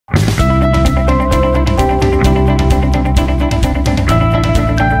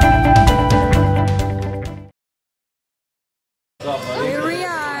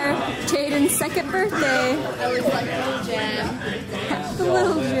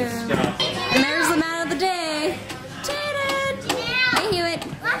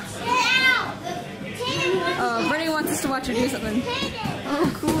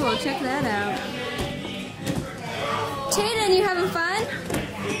check that out. Tayden, you having fun?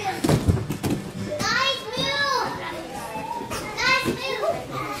 Nice move! Nice move!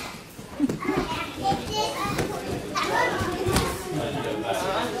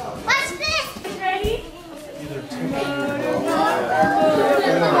 What's this? Ready?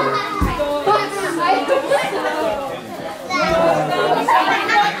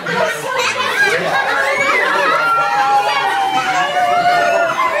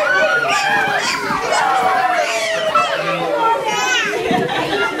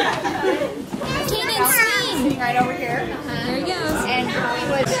 Right over here. There he goes. And we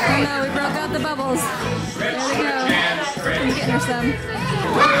would. Oh no, we broke out the bubbles. There we go. I'm getting her some.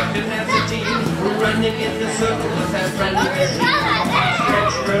 Running in the circles as running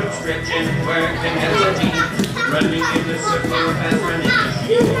stretching, working as a team. Running in the circles as running.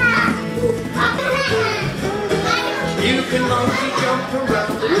 You can monkey jump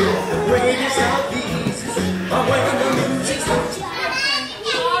around the room, wave yourself easy, or when the music starts.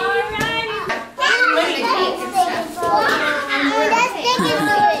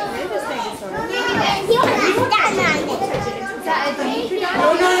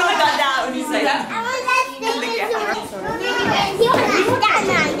 No, I got that when you say that.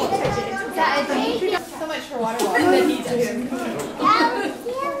 So much for water bottle. And then he does.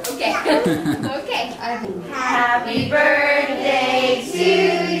 Okay. Okay. Happy birthday to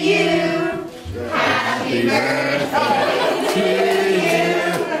you. Happy birthday to you.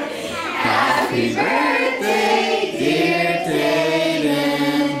 Happy birthday, dear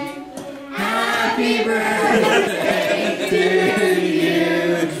Tayden. Happy birthday to you.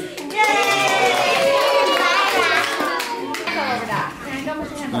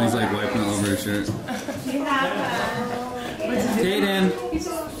 Oh, he's like wiping all over his shirt. Tayden, is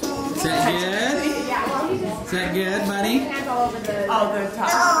that good? Is that good, buddy? Oh, the top.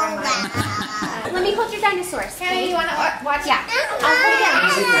 Let me hold your dinosaurs. Hey, you want to watch? Yeah. I'll put it down.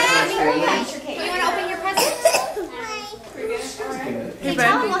 You want to open your presents? Hey,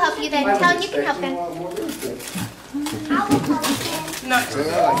 Talon will help you then. Talon, you can help him. I will help him. No.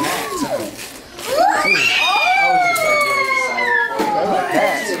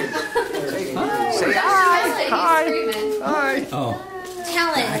 Say hi. Hi. Oh.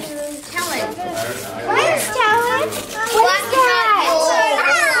 Talon. Where's Talon? What's that?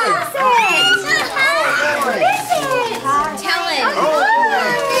 What is it? Talon.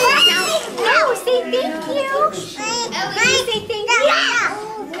 Oh, say thank you. Say thank you. Say thank you.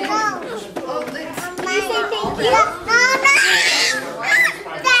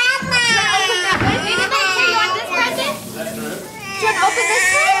 Open this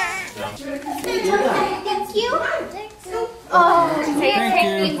one? Thank you. Oh,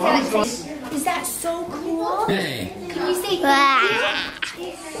 Thank you. is that so cool? Hey, Can you say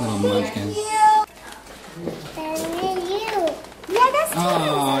little munchkin. Yeah, that's cute.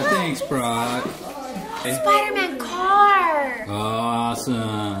 Oh, thanks, Brock. Spider-Man car.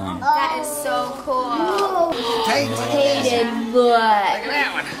 Awesome. That is so cool. Tayden, look.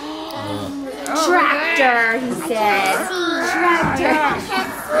 Tractor, he said. Tractor.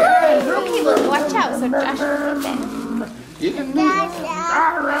 Okay, well, watch out so Josh will open. You can Did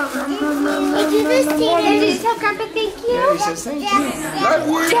you just see it? Did you tell Grandpa thank you? He says thank you. Love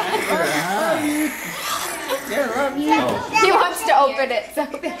you. Yeah, love you. He wants to open it. So.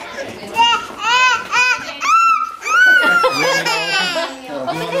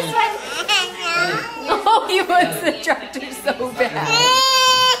 Open this one. Oh, he wants the tractor so bad.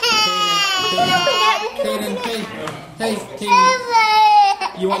 Tayden, hey,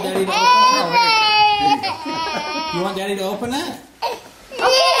 you want Daddy to open it? Oh, hey. You want Daddy to open it?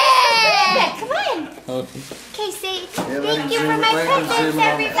 Okay, come on. Okay. Okay, say thank you for my presents,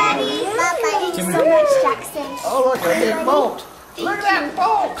 everybody. Thank you so much, Jackson. Oh, look, a big bolt. Look at that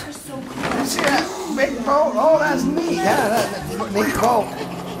bolt. You're so cool. You see that big bolt? Oh, that's neat. Yeah, that's a neat bolt.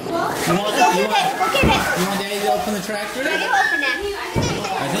 You want Daddy to open the tractor? Daddy will open it.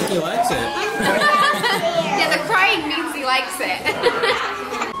 I think he likes it. Yeah, the crying means he likes it.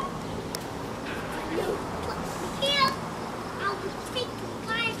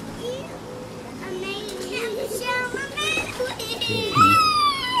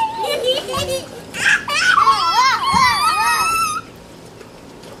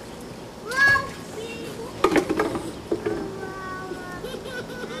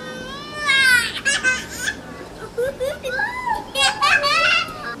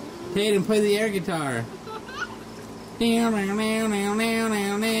 Tayden, play the air guitar.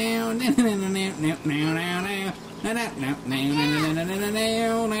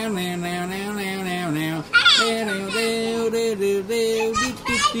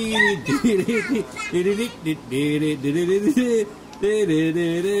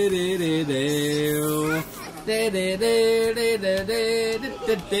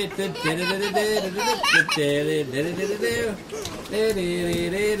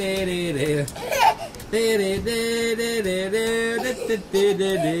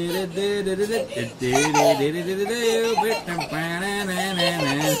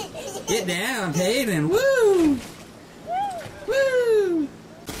 Get down, Tayden. Woo! Woo!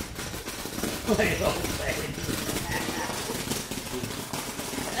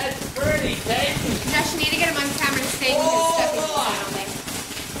 That's pretty, Tayden. Josh, you need to get him on camera to say his stuff in the channel there.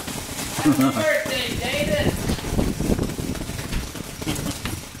 Happy birthday, Tayden.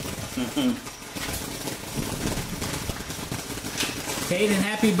 Tayden,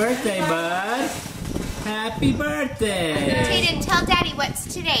 happy birthday, bud. Happy birthday. Tayden, tell Daddy what's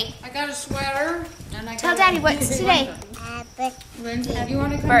today. I got a sweater. And I Tell got Daddy what's today. Lindsay, you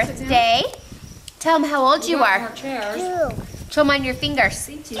want to come sit down? Birthday. Tell him how old you More are. chairs. Show him on your fingers.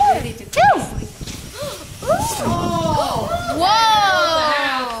 She's ready to go.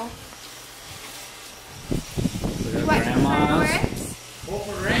 Whoa! You want some fireworks?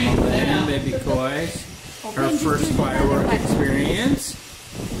 Grandma, baby Koi's. Her first firework experience.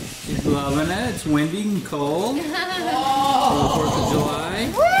 She's loving it. It's windy and cold. For the 4th of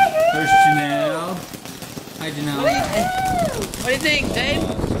July. There's Janelle. Hi, Janelle. What do you think, Dave?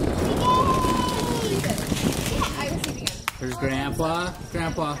 There's Grandpa.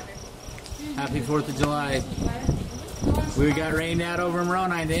 Grandpa. Happy 4th of July. We got rained out over in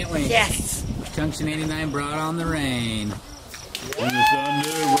Moroni, didn't we? Yes. Junction 89 brought on the rain. When the thunder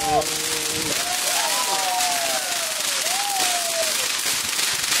rolls.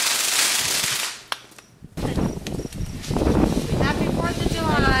 Happy 4th of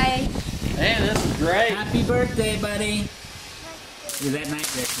July. Hey, this is great. Happy birthday, buddy. Look at that night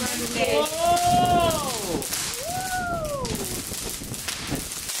vision.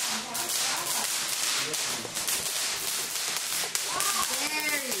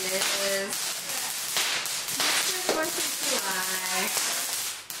 There it is. Mr. 4th of July.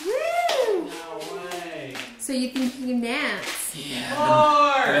 Woo! No way. So you think you can dance? Yeah,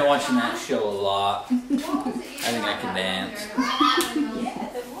 I've been watching that show a lot. I think I can dance.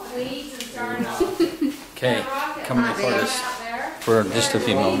 Okay, come record us for just a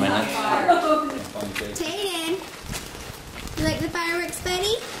few more minutes. Tayden, you like the fireworks,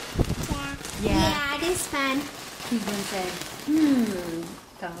 buddy? Yeah. Yeah, it is fun. He's gonna say,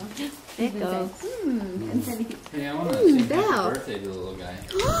 go. Hey, I want to sing Belle. happy birthday to the little guy.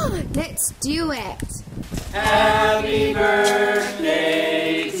 Let's do it. Happy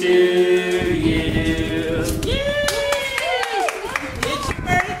birthday to you. It's your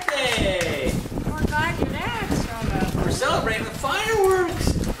birthday. Oh, God, your dad showed up. We're celebrating the fireworks.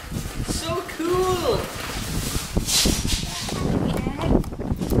 So cool.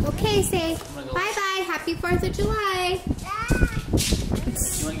 Okay, say bye-bye. Happy 4th of July.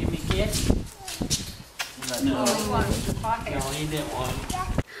 You want to give me a kiss? No. No, he didn't want.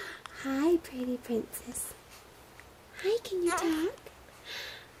 Hi, pretty princess. Hi, can you talk?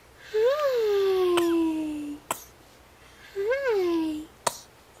 Hi. Hi.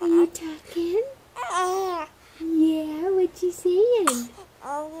 Are you talking? Yeah, what you saying?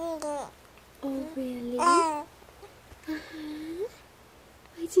 Oh, really? Uh-huh.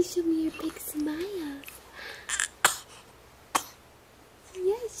 Why'd you show me your big smiles?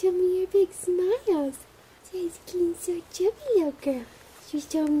 Yeah, show me your big smiles. She's looking so chubby, little girl. She's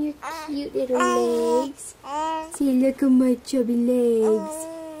showing your cute little legs. See, look at my chubby legs.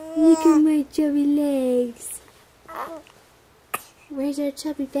 Look at my chubby legs. Where's our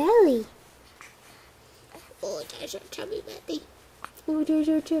chubby belly? Oh, there's our chubby belly. Oh, there's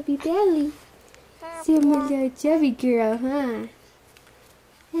our chubby belly. See, I'm a little chubby girl, huh?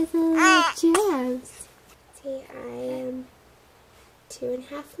 That's a little chubs. See, I am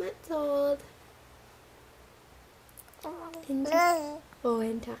 2.5 months old.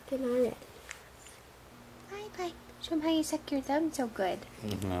 And talking already. Bye-bye. Show them how you suck your thumb so good.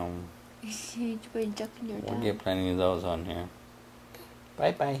 No. You've been sucking your We'll thumb. get plenty of those on here.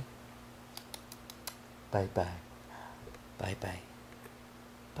 Bye-bye. Bye-bye. Bye-bye.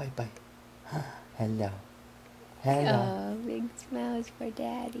 Bye-bye. Hello. Hello. Oh, big smiles for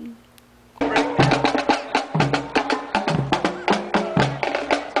Daddy.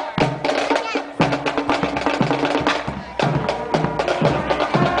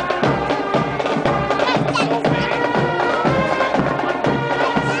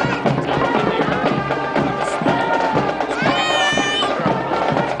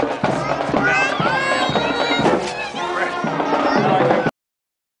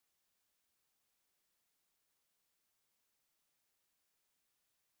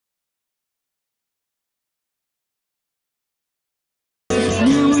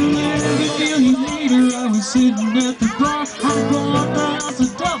 sitting at the bar. I'm going down as a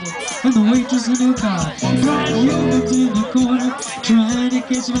double, and the waitress in her car. Dry yogurt in the corner, trying to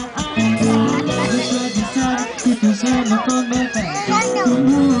catch my eye. Looks right beside it, keep his hand up on my back.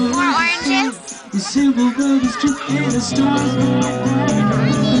 More oranges? The simple but it's true, and the stars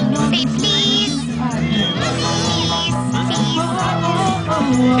Say please.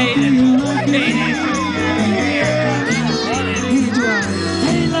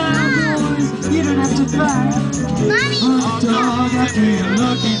 Hey now boys, you don't have to fight. Hot dog, I feel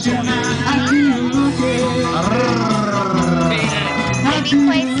lucky tonight. I feel lucky. Maybe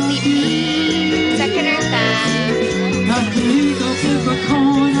quite sleepy. Second or third. I think I'll flip a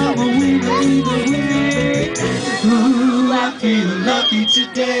coin. I'm a winner either way. Ooh, I feel lucky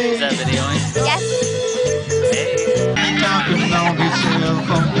today. Is that videoing? Yes. Talking on his cell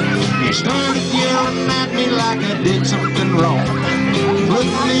phone. He started yelling at me like I did something wrong. Put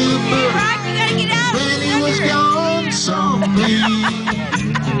me a bird. Then he was gone somewhere.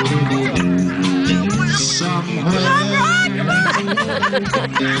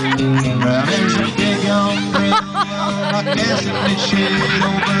 Well, there's a big umbrella casting its shade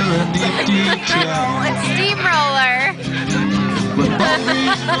over an empty chair. Steamroller. With warm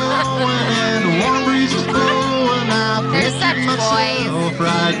breeze blowing and warm breezes blowing out. They're such Myself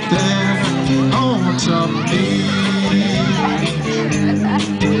right there on some beach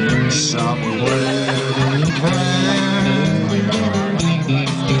somewhere.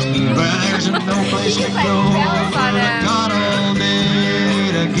 But there's no place to go. Got all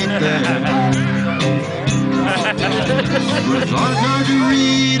day to get there. With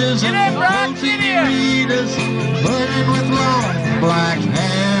margaritas and margaritas, burning with long black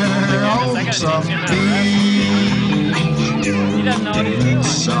hair on some beach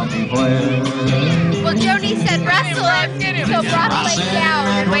somewhere. Well, Joni said wrestle him, so Brock laid down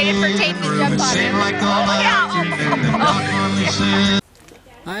and waited for Tate to jump on him.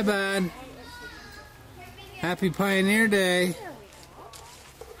 Hi, bud. Happy Pioneer Day.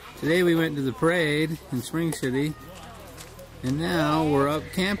 Today we went to the parade in Spring City, and now we're up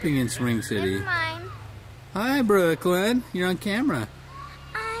camping in Spring City. Mine. Hi, Brooklyn. You're on camera.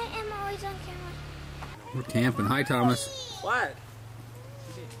 I am always on camera. We're camping. Hi, Thomas. What?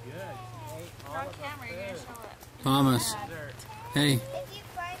 On camera, you're gonna show it. Thomas. Hey,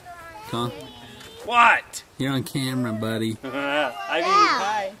 Tom. What? You're on camera, buddy. I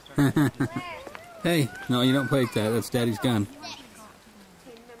mean, hi. Hey, no, you don't play like that. That's Daddy's gun.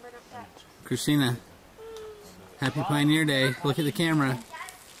 Christina, happy Pioneer Day. Look at the camera.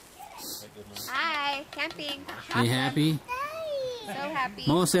 Hi, camping. Are you happy? So happy.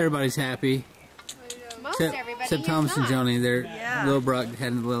 Most everybody's happy. Most everybody. Except Thomas and Joni. Their little Brock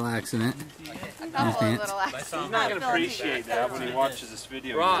had a little accident. A couple of little accidents. He's not going to appreciate that when he watches this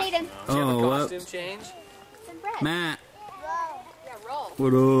video. Hayden. Oh, Costume change? Some bread. Matt. Yeah, roll.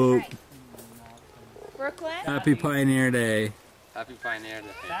 What up? Brooklyn. Happy Pioneer Day. Happy Pioneer Day.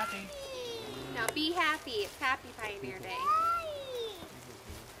 Now be happy. It's Happy Pioneer Day.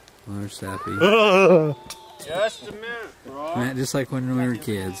 Oh, there's Sappy. Just a minute, bro. Matt, just like when we were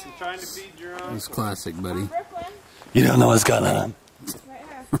kids. I'm trying to feed your It own. was classic, buddy. You don't know what's going on.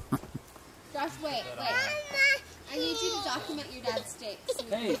 Josh, wait. I need you to document your dad's steaks.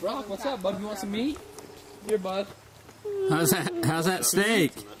 Hey, Brock, what's up, bud? You want some meat? Here, bud. How's that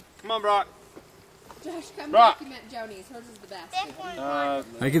steak? Come on, Brock. Josh, come Brock. document Joni's. Hers is the best.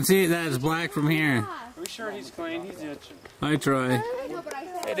 I can see that it's black from here. Are we sure he's clean? He's itching. Hi, Troy. I know, but I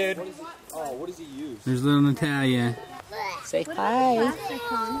said Hey, dude. Oh, what does he use? There's little Natalia. Say hi.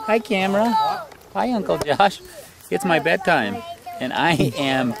 Hi, camera. Hi, Uncle Josh. It's my bedtime, and I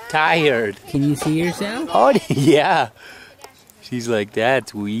am tired. Can you see yourself? Oh, yeah. She's like,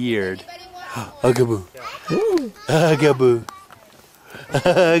 that's weird. Ugaboo. Ugaboo.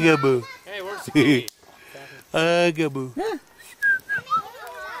 Ugaboo. Hey, where's the key? Ugaboo.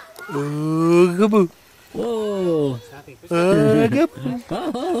 Ugaboo. Whoa. Ugaboo.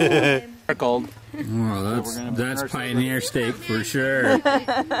 Cold. Oh, that's pioneer steak for sure. You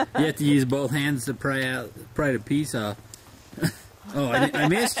have to use both hands to pry the piece off. Oh, I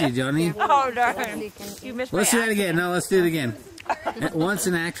missed you, Johnny. Oh, darn. You missed Let's do that again. No, let's do it again. Once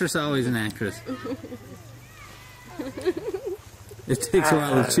an actress, always an actress. It takes a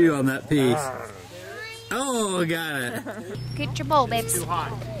while to chew on that piece. Oh, got it. get your bowl, babes.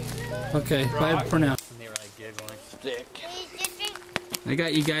 Okay, bye for now. I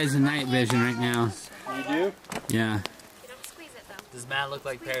got you guys in night vision right now. You do? Yeah. Don't squeeze it, though. Does Matt look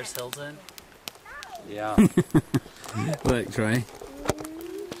like Paris Hilton? Yeah. Look, Troy.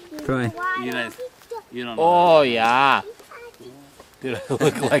 Troy. You don't know. Oh, yeah. Dude, I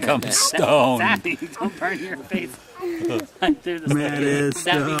look like I'm stoned. Sappy, don't burn your face. Matt is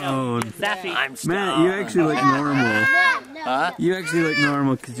stoned. Sappy. I'm stoned. Matt, you actually look normal. Huh? You actually look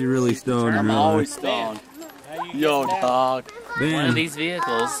normal because you're really stoned. I'm in real always life. stoned. Yo, dog. Ben, One of these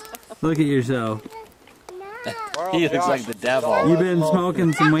vehicles. look at yourself. He looks like the devil. You been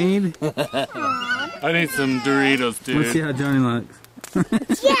smoking some weed? I need some Doritos, dude. Let's see how Johnny looks.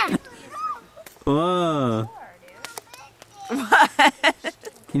 Yeah. Whoa.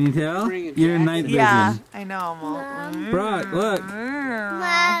 Can you tell? You're in night vision. Yeah, I know. Brock, look.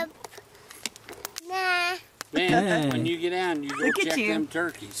 Mom. Nah. Man, when you get down, you go Look at check you. them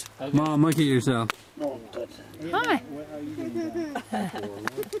turkeys. Mom, look at yourself. Hi.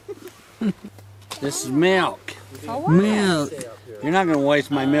 This is milk. Milk. You're not going to waste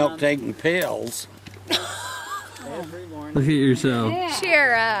my milk taking pills. Look at yourself.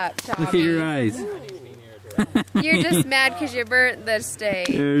 Cheer up, Tommy. Look at your eyes. You're just mad because you burnt the steak.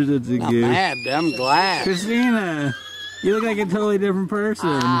 There's a Not good. mad, I'm glad. Christina, you look like a totally different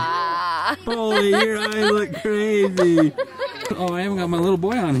person. Holy, your eyes look crazy. Oh, I haven't got my little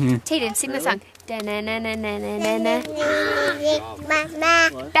boy on here. Tayden, sing the song. Da-na-na-na-na-na-na.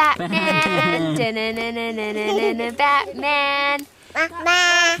 Batman. Da-na-na-na-na-na-na. Batman.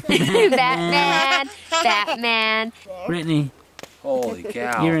 Batman. Batman. Brittany, Holy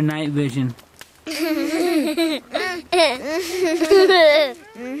cow. you're in night vision. Hey,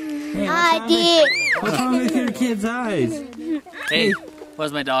 I did. what's wrong with your kid's eyes? Hey, what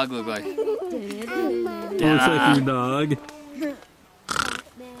does my dog look like? Looks like your dog.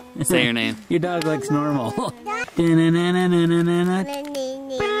 Say your name. Your dog looks normal. Da-na-na-na-na-na-na.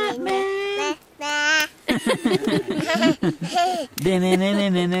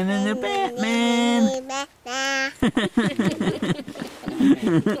 Da-na-na-na-na-na-na. Batman.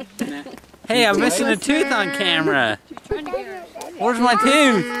 Hey, I'm missing a tooth on camera. Where's my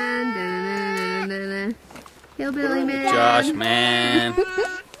tooth? Hillbilly man. Josh, man.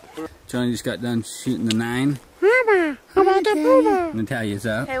 Johnny just got done shooting the 9. Mama, how about the boomer? Natalia's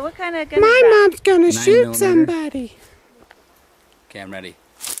up. Hey, what kind of gun My is that? mom's gonna 9 shoot millimeter. somebody. Okay, I'm ready.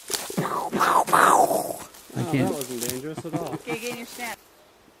 I can't. That wasn't dangerous at all. Okay, get your snap.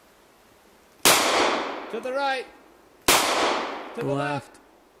 To the right. To the left.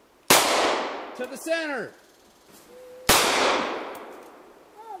 To the center.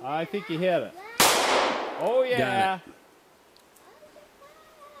 I think you hit it. Oh yeah.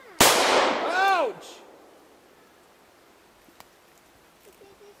 Ouch!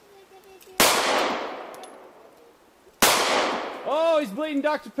 Oh, he's bleeding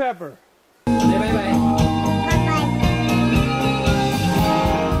Dr. Pepper.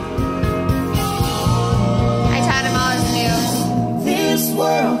 I taught him all his moves. This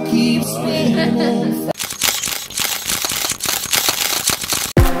world keeps spinning